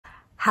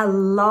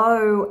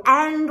Hello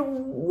and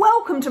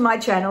welcome to my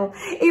channel.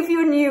 If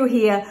you're new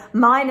here,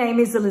 my name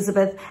is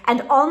Elizabeth,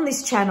 and on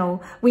this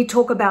channel we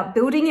talk about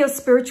building your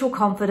spiritual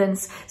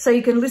confidence so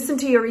you can listen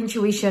to your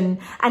intuition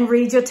and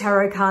read your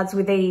tarot cards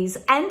with ease.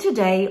 And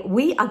today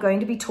we are going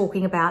to be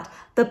talking about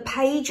the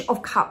Page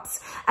of Cups,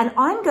 and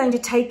I'm going to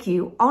take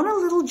you on a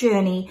little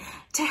journey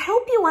to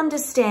help you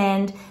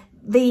understand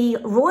the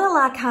Royal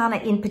Arcana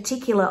in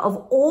particular of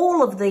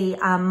all of the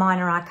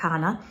minor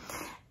arcana.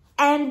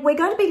 And we're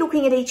going to be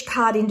looking at each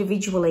card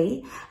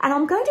individually, and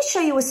I'm going to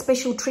show you a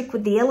special trick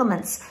with the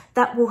elements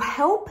that will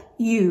help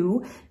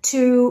you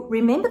to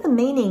remember the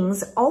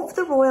meanings of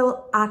the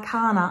Royal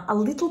Arcana a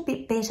little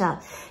bit better.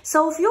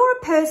 So if you're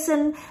a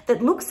person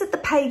that looks at the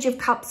Page of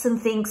Cups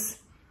and thinks,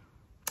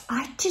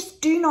 I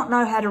just do not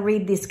know how to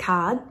read this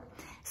card,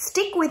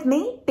 stick with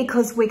me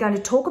because we're going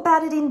to talk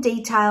about it in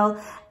detail,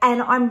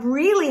 and I'm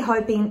really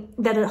hoping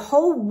that a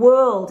whole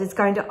world is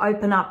going to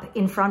open up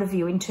in front of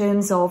you in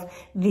terms of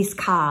this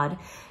card.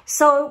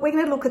 So we're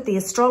going to look at the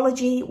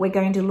astrology, we're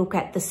going to look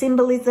at the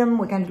symbolism,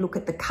 we're going to look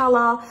at the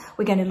color,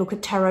 we're going to look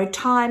at tarot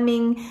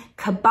timing,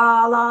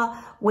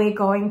 Kabbalah, we're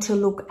going to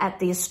look at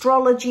the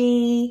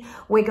astrology,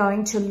 we're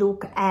going to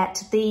look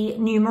at the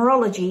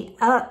numerology.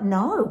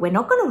 No, we're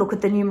not going to look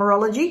at the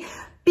numerology,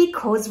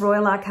 because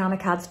Royal Arcana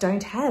cards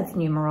don't have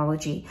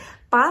numerology,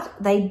 but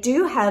they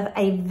do have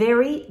a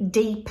very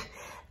deep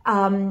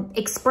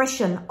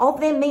expression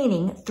of their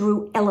meaning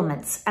through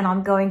elements, and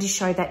I'm going to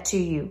show that to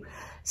you.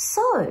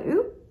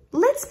 So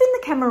let's spin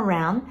the camera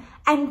around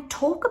and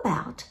talk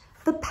about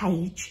the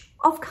Page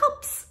of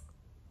Cups.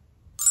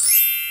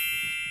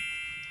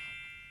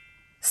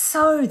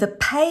 So the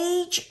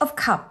Page of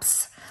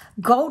Cups,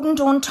 Golden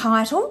Dawn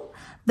title,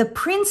 the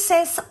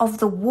Princess of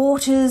the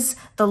Waters,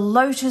 the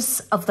Lotus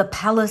of the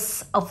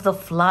Palace of the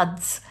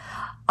Floods.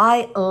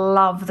 I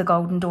love the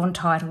Golden Dawn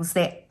titles.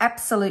 They're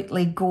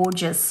absolutely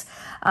gorgeous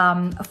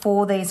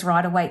for these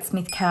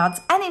Rider-Waite-Smith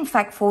cards, and in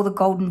fact for the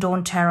Golden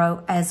Dawn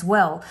Tarot as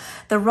well.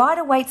 The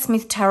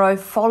Rider-Waite-Smith Tarot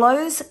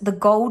follows the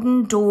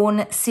Golden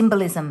Dawn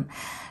symbolism.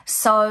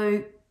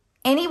 So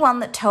anyone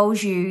that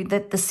tells you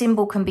that the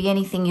symbol can be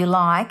anything you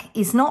like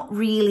is not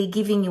really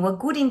giving you a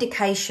good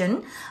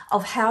indication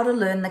of how to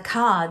learn the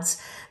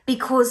cards,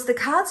 because the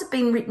cards have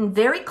been written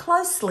very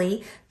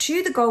closely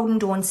to the Golden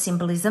Dawn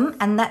symbolism,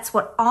 and that's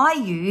what I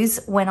use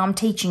when I'm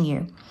teaching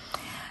you.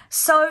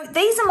 So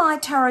these are my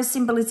tarot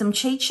symbolism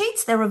cheat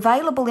sheets. They're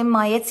available in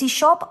my Etsy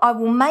shop. I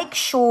will make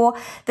sure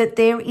that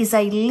there is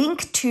a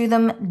link to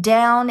them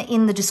down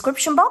in the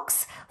description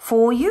box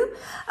for you.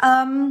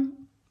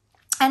 And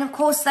of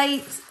course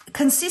they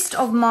consist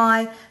of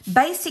my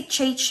basic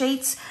cheat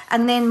sheets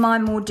and then my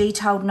more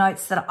detailed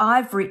notes that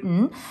I've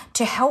written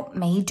to help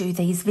me do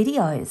these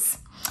videos.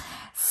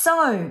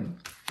 So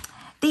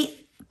the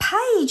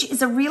Page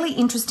is a really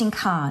interesting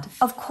card.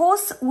 Of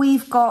course,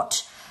 we've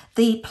got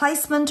the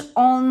placement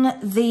on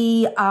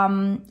the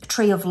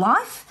Tree of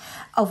Life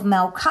of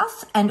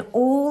Malkuth, and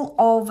all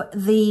of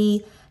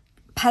the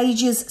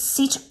pages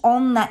sit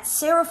on that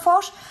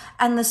Seraphot,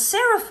 and the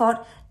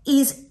Seraphot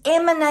is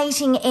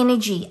emanating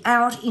energy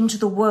out into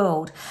the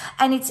world,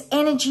 and it's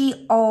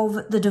energy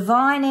of the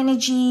divine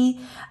energy.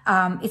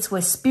 It's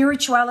where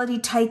spirituality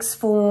takes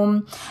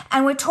form,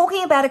 and we're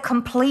talking about a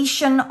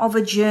completion of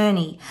a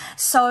journey.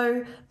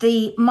 So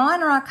the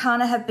minor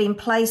arcana have been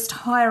placed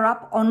higher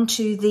up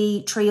onto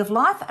the Tree of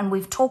Life, and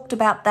we've talked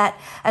about that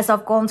as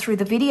I've gone through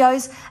the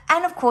videos,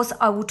 and of course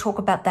I will talk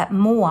about that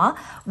more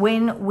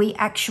when we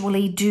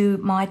actually do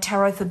my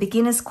Tarot for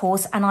Beginners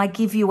course, and I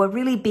give you a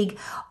really big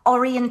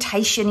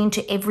orientation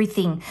into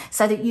everything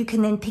so that you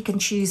can then pick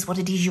and choose what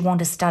it is you want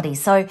to study.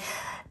 So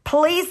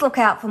please look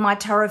out for my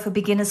Tarot for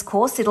Beginners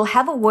course. It'll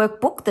have a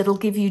workbook that'll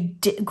give you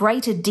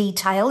greater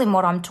detail in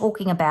what I'm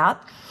talking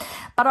about.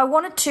 But I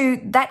wanted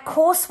to, that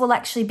course will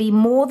actually be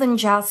more than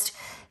just,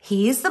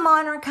 here's the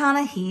minor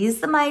arcana, here's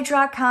the major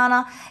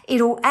arcana.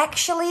 It'll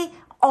actually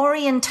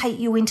orientate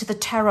you into the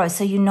tarot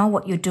so you know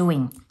what you're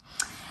doing.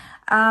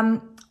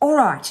 All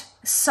right,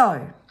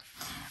 so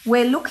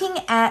we're looking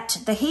at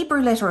the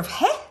Hebrew letter of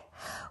He,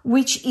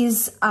 which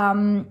is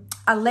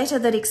a letter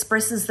that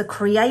expresses the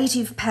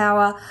creative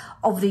power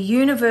of the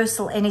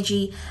universal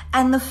energy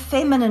and the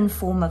feminine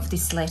form of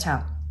this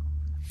letter.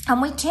 And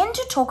we tend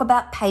to talk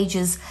about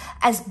pages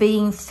as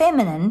being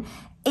feminine,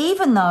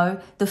 even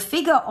though the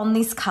figure on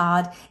this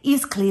card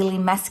is clearly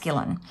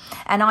masculine.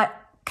 And I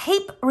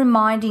keep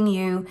reminding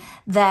you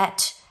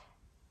that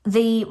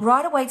the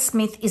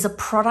Rider-Waite-Smith is a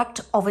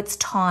product of its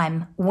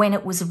time when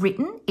it was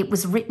written. It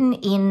was written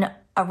in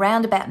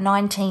around about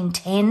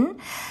 1910.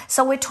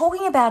 So we're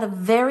talking about a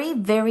very,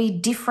 very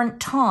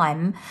different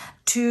time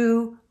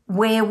to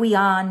where we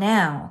are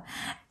now.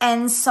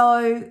 And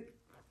so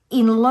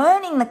in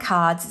learning the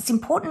cards, it's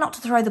important not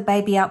to throw the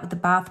baby out with the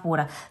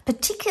bathwater,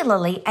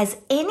 particularly as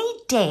any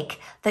deck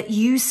that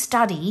you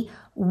study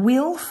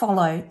will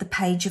follow the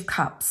Page of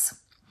Cups.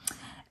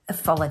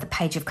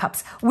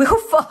 Will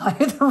follow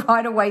the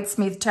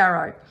Rider-Waite-Smith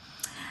Tarot.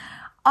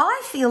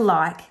 I feel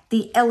like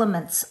the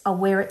elements are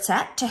where it's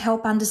at to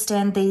help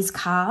understand these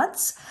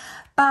cards,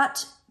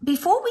 but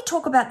before we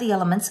talk about the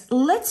elements,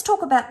 let's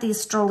talk about the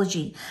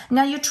astrology.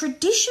 Now, your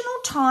traditional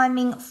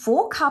timing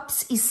for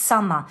cups is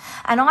summer,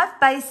 and I've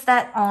based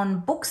that on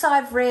books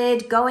I've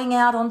read, going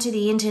out onto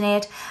the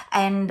internet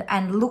and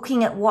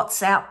looking at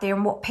what's out there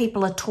and what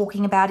people are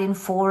talking about in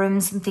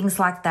forums and things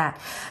like that.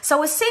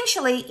 So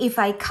essentially, if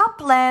a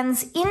cup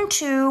lands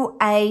into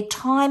a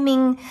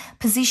timing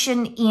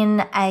position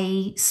in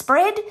a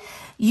spread,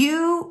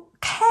 you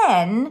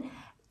can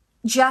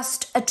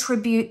just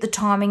attribute the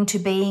timing to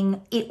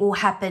being it will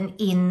happen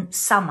in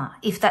summer,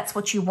 if that's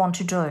what you want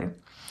to do.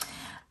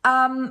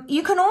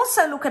 You can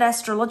also look at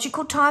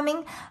astrological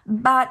timing,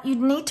 but you'd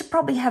need to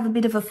probably have a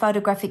bit of a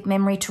photographic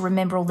memory to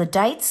remember all the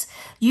dates.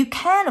 You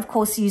can, of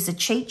course, use a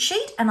cheat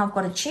sheet, and I've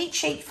got a cheat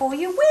sheet for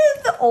you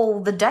with all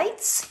the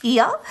dates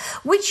here,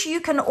 which you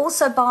can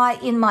also buy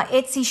in my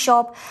Etsy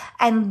shop,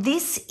 and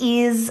this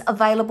is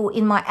available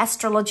in my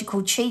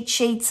astrological cheat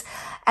sheets,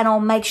 and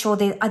I'll make sure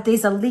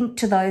there's a link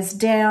to those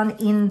down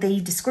in the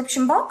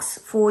description box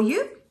for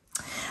you.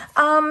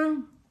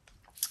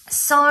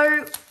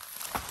 So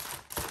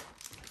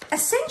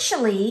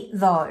essentially,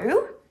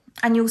 though,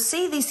 and you'll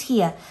see this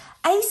here,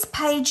 ace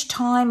page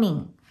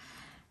timing.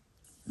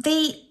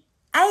 The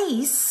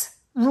ace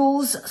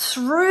rules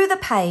through the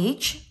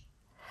page,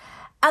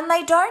 and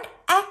they don't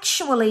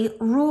actually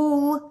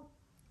rule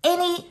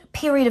any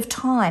period of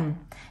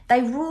time.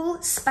 They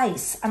rule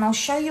space, and I'll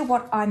show you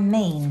what I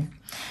mean.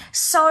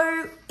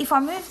 So if I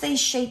move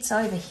these sheets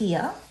over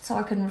here, so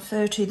I can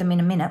refer to them in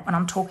a minute when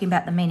I'm talking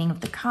about the meaning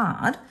of the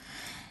card,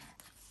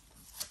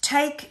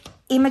 take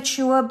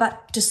immature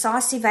but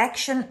decisive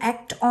action,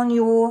 act on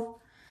your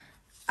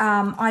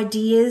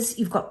ideas.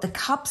 You've got the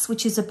cups,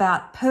 which is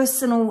about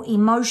personal,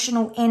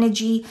 emotional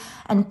energy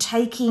and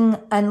taking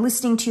and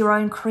listening to your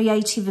own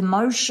creative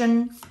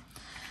emotion.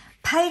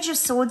 Page of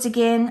Swords,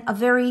 again, are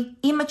very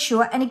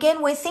immature. And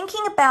again, we're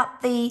thinking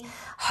about the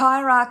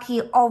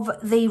hierarchy of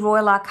the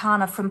Royal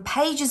Arcana, from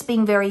pages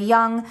being very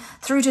young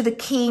through to the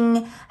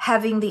king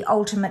having the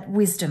ultimate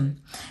wisdom.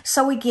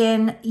 So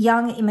again,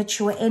 young,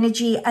 immature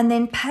energy. And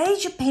then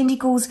Page of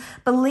Pentacles,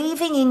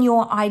 believing in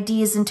your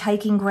ideas and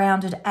taking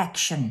grounded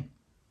action.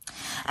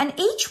 And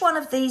each one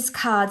of these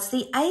cards,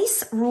 the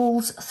ace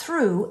rules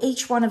through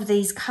each one of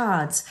these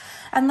cards.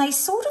 And they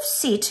sort of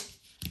sit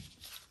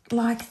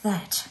like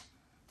that.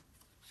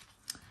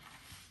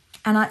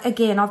 And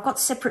again, I've got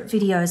separate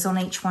videos on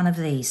each one of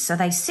these. So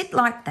they sit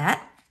like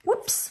that.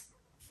 Whoops.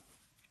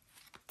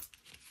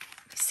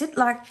 Sit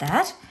like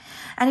that.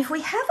 And if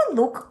we have a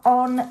look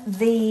on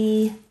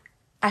the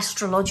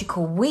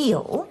astrological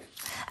wheel,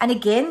 and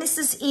again, this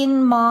is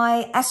in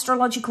my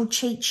astrological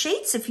cheat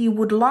sheets. If you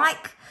would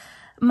like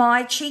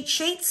my cheat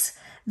sheets,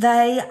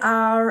 they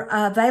are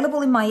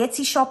available in my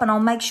Etsy shop, and I'll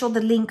make sure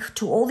the link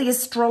to all the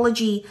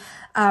astrology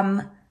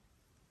graphics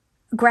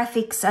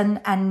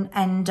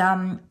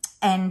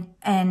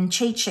and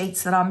cheat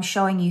sheets that I'm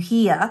showing you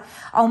here,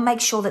 I'll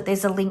make sure that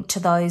there's a link to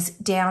those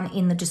down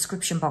in the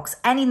description box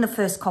and in the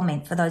first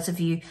comment for those of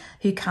you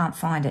who can't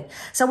find it.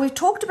 So we've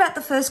talked about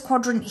the first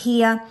quadrant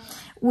here,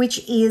 which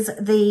is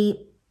the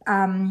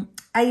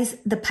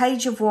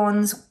Page of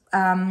Wands,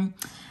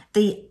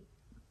 the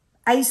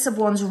Ace of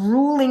Wands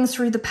ruling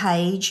through the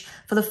page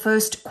for the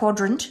first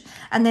quadrant.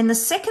 And then the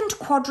second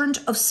quadrant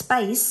of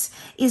space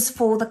is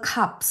for the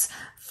cups,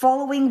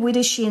 following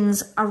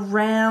widdershins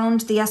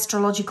around the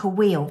astrological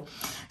wheel.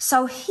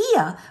 So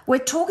here we're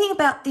talking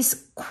about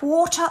this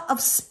quarter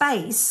of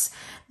space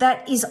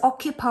that is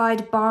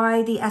occupied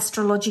by the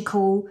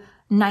astrological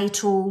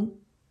natal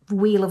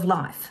wheel of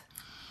life.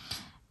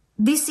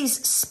 This is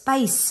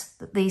space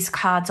that these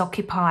cards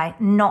occupy,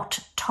 not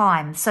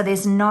time. So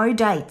there's no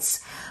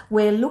dates.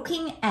 We're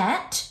looking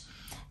at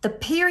the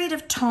period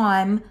of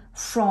time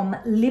from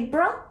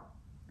Libra,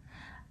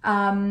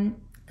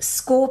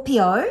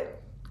 Scorpio,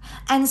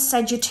 and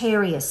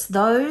Sagittarius,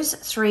 those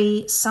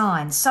three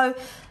signs. So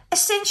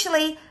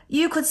essentially,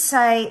 you could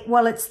say,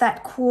 well, it's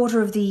that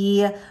quarter of the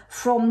year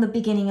from the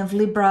beginning of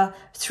Libra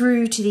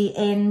through to the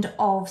end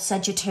of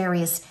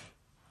Sagittarius,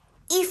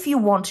 if you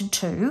wanted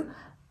to.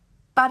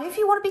 But if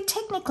you want to be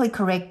technically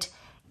correct,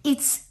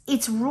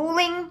 it's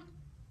ruling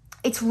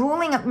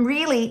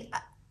really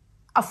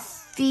a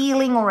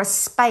feeling or a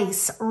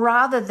space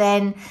rather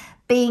than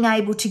being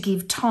able to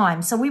give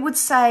time. So we would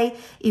say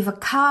if a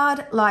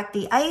card like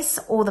the Ace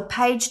or the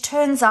Page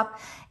turns up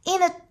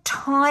in a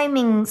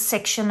timing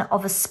section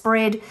of a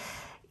spread,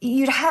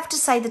 you'd have to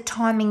say the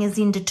timing is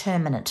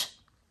indeterminate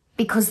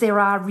because there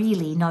are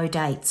really no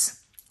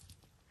dates.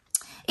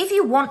 If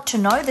you want to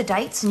know the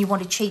dates and you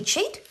want a cheat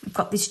sheet, we've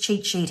got this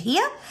cheat sheet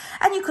here,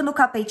 and you can look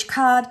up each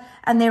card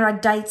and there are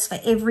dates for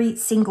every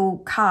single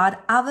card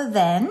other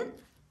than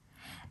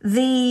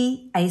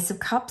the Ace of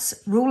Cups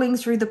ruling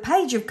through the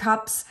Page of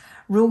Cups,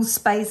 rules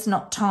space,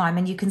 not time,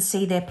 and you can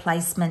see their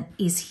placement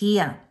is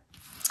here.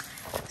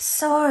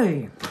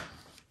 So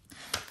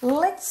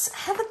let's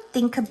have a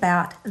think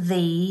about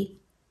the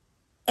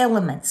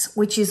elements,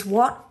 which is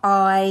what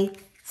I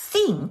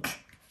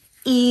think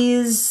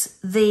is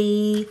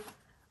the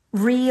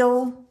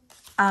real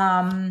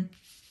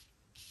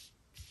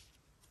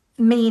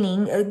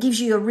meaning. It gives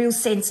you a real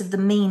sense of the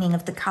meaning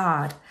of the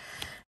card.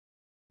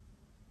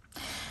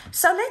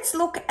 So let's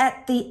look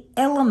at the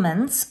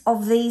elements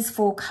of these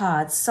 4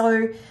 cards.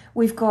 So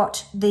we've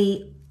got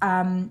the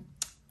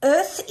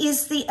earth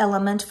is the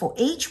element for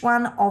each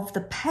one of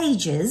the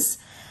pages.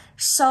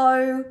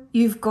 So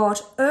you've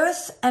got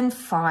earth and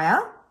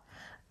fire,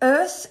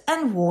 earth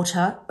and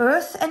water,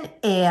 earth and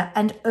air,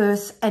 and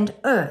earth and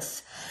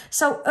earth.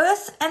 So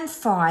earth and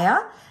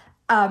fire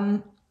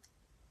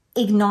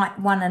ignite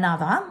one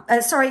another.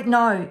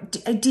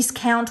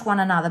 Discount one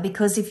another,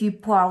 because if you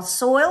pile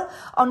soil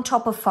on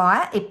top of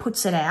fire, it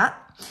puts it out.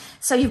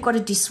 So you've got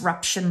a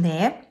disruption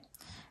there.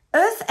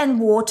 Earth and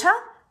water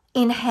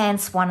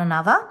enhance one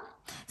another.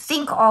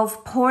 Think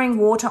of pouring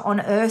water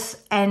on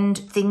earth and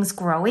things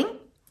growing.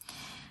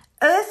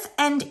 Earth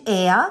and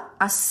air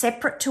are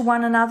separate to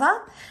one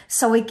another.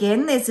 So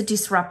again, there's a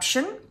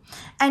disruption.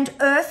 And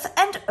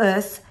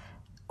earth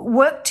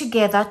work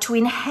together to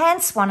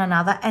enhance one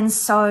another. And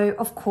so,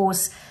 of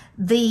course,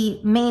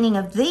 the meaning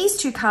of these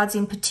 2 cards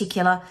in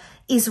particular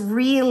is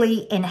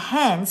really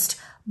enhanced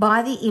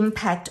by the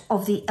impact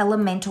of the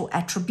elemental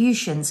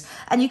attributions.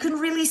 And you can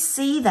really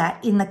see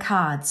that in the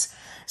cards.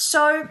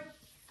 So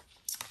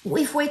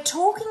if we're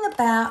talking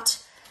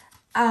about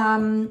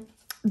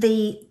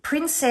the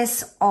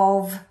Princess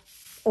of,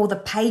 or the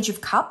Page of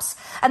Cups,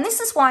 and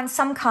this is why in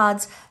some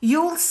cards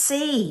you'll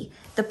see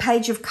the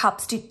Page of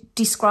Cups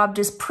described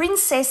as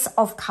Princess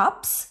of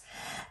Cups,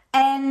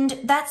 and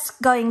that's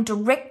going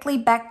directly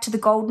back to the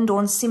Golden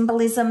Dawn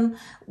symbolism,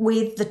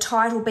 with the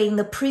title being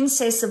the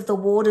Princess of the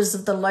Waters,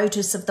 of the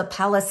Lotus, of the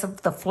Palace,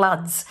 of the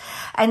Floods.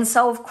 And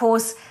so, of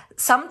course,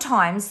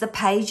 sometimes the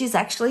page is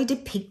actually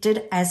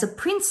depicted as a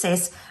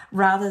princess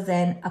rather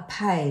than a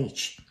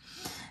page.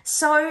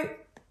 So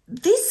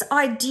this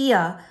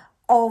idea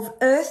of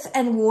earth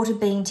and water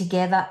being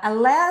together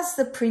allows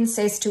the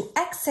princess to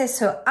access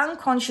her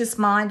unconscious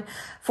mind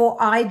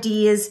for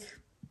ideas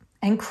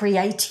and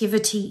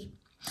creativity.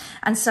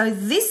 And so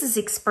this is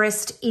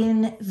expressed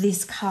in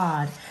this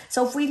card.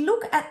 So if we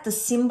look at the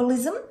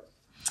symbolism,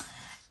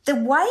 the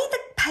way the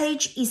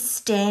page is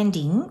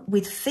standing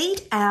with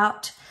feet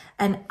out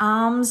and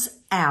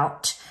arms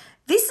out,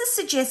 this is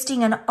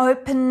suggesting an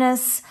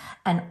openness,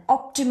 an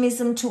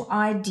optimism to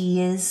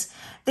ideas.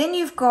 Then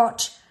you've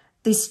got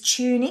this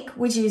tunic,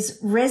 which is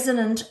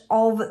resonant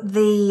of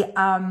the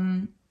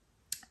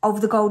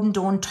Golden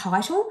Dawn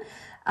title,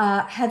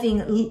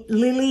 having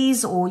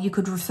lilies, or you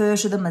could refer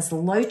to them as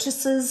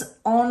lotuses,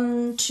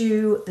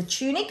 onto the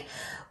tunic,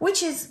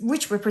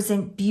 which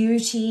represent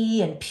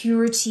beauty and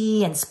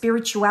purity and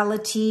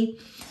spirituality.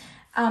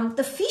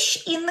 The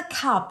fish in the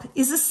cup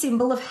is a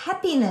symbol of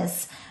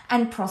happiness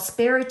and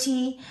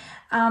prosperity,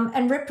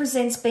 and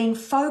represents being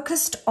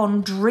focused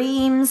on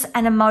dreams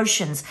and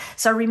emotions.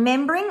 So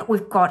remembering,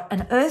 we've got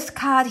an earth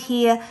card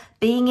here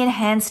being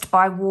enhanced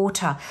by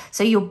water.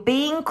 So you're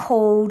being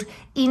called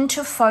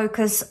into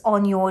focus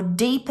on your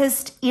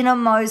deepest,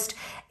 innermost,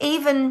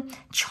 even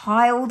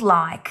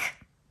childlike,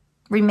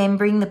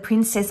 remembering the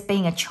princess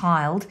being a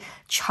child,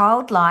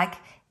 childlike,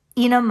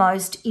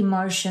 innermost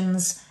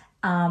emotions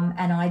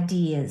and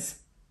ideas.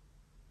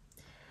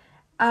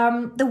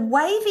 The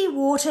wavy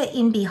water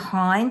in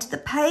behind the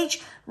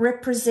page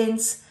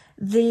represents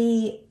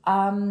the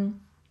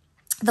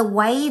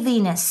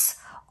waviness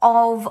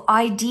of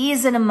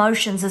ideas and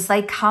emotions as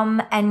they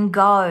come and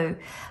go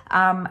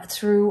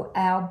through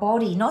our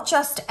body, not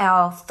just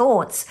our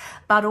thoughts,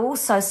 but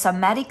also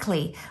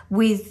somatically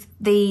with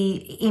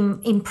the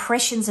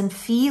impressions and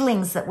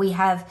feelings that we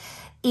have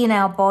in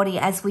our body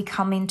as we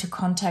come into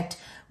contact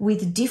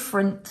with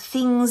different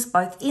things,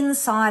 both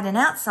inside and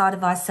outside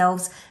of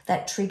ourselves,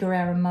 that trigger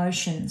our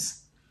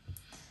emotions.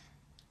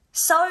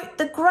 So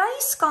the grey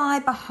sky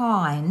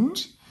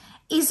behind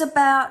is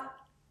about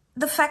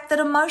the fact that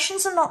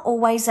emotions are not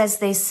always as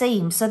they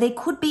seem. So there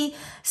could be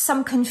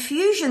some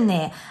confusion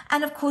there.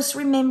 And of course,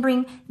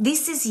 remembering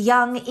this is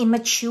young,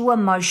 immature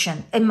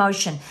emotion.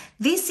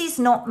 This is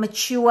not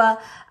mature,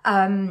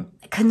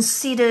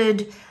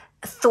 considered,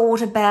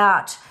 thought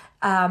about,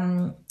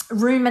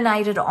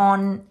 ruminated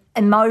on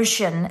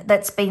emotion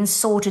that's been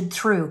sorted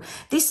through.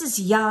 This is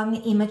young,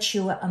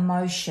 immature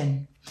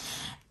emotion.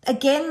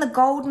 Again, the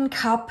golden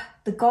cup,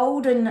 the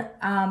golden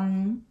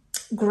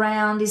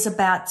ground is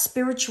about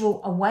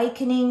spiritual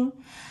awakening.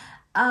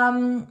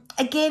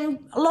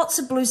 Again, lots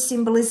of blue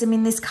symbolism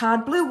in this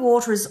card. Blue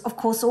water is, of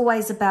course,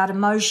 always about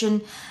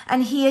emotion.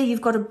 And here you've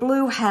got a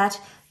blue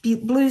hat,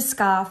 blue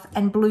scarf,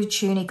 and blue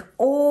tunic,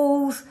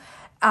 all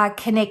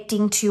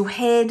connecting to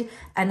head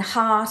and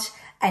heart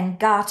and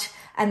gut,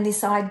 and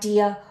this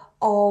idea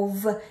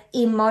of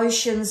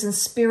emotions and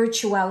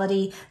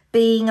spirituality,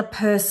 being a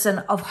person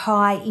of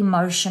high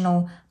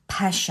emotional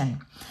passion.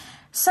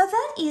 So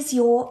that is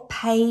your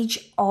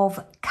Page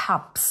of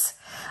Cups.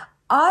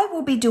 I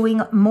will be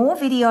doing more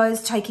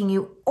videos taking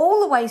you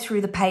all the way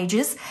through the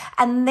pages,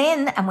 and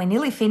we're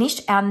nearly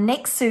finished. Our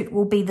next suit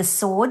will be the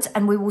swords,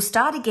 and we will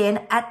start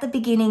again at the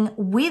beginning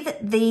with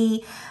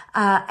the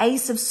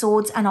Ace of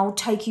Swords, and I'll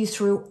take you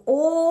through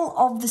all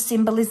of the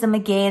symbolism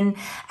again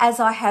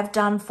as I have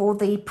done for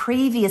the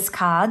previous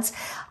cards.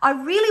 I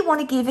really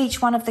want to give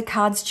each one of the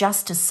cards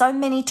justice. So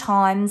many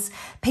times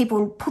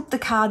people put the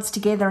cards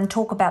together and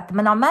talk about them,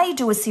 and I may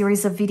do a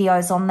series of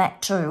videos on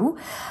that too,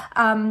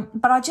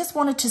 but I just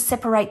wanted to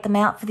separate them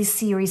out for this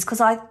series because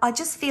I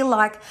just feel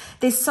like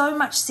there's so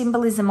much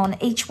symbolism on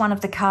each one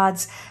of the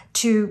cards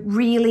to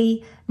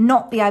really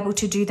not be able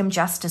to do them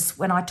justice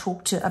when I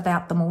talk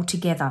about them all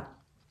together.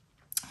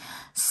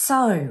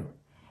 So,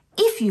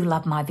 if you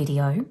love my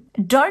video,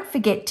 don't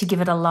forget to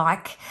give it a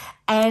like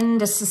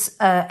and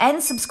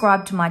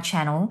subscribe to my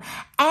channel,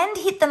 and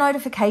hit the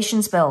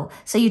notifications bell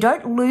so you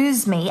don't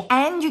lose me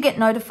and you get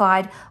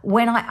notified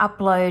when I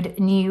upload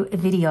new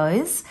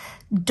videos.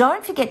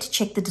 Don't forget to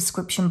check the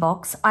description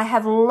box. I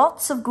have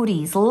lots of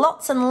goodies,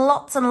 lots and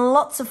lots and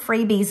lots of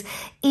freebies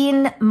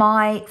in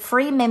my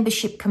free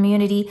membership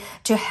community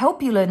to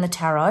help you learn the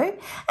tarot.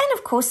 And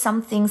of course,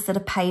 some things that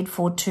are paid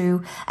for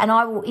too. And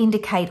I will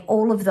indicate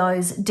all of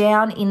those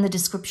down in the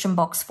description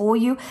box for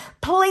you.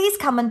 Please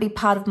come and be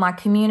part of my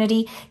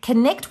community.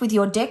 Connect with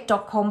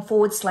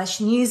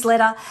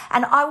yourdeck.com/newsletter.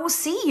 And I will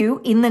see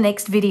you in the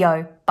next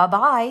video.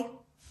 Bye-bye.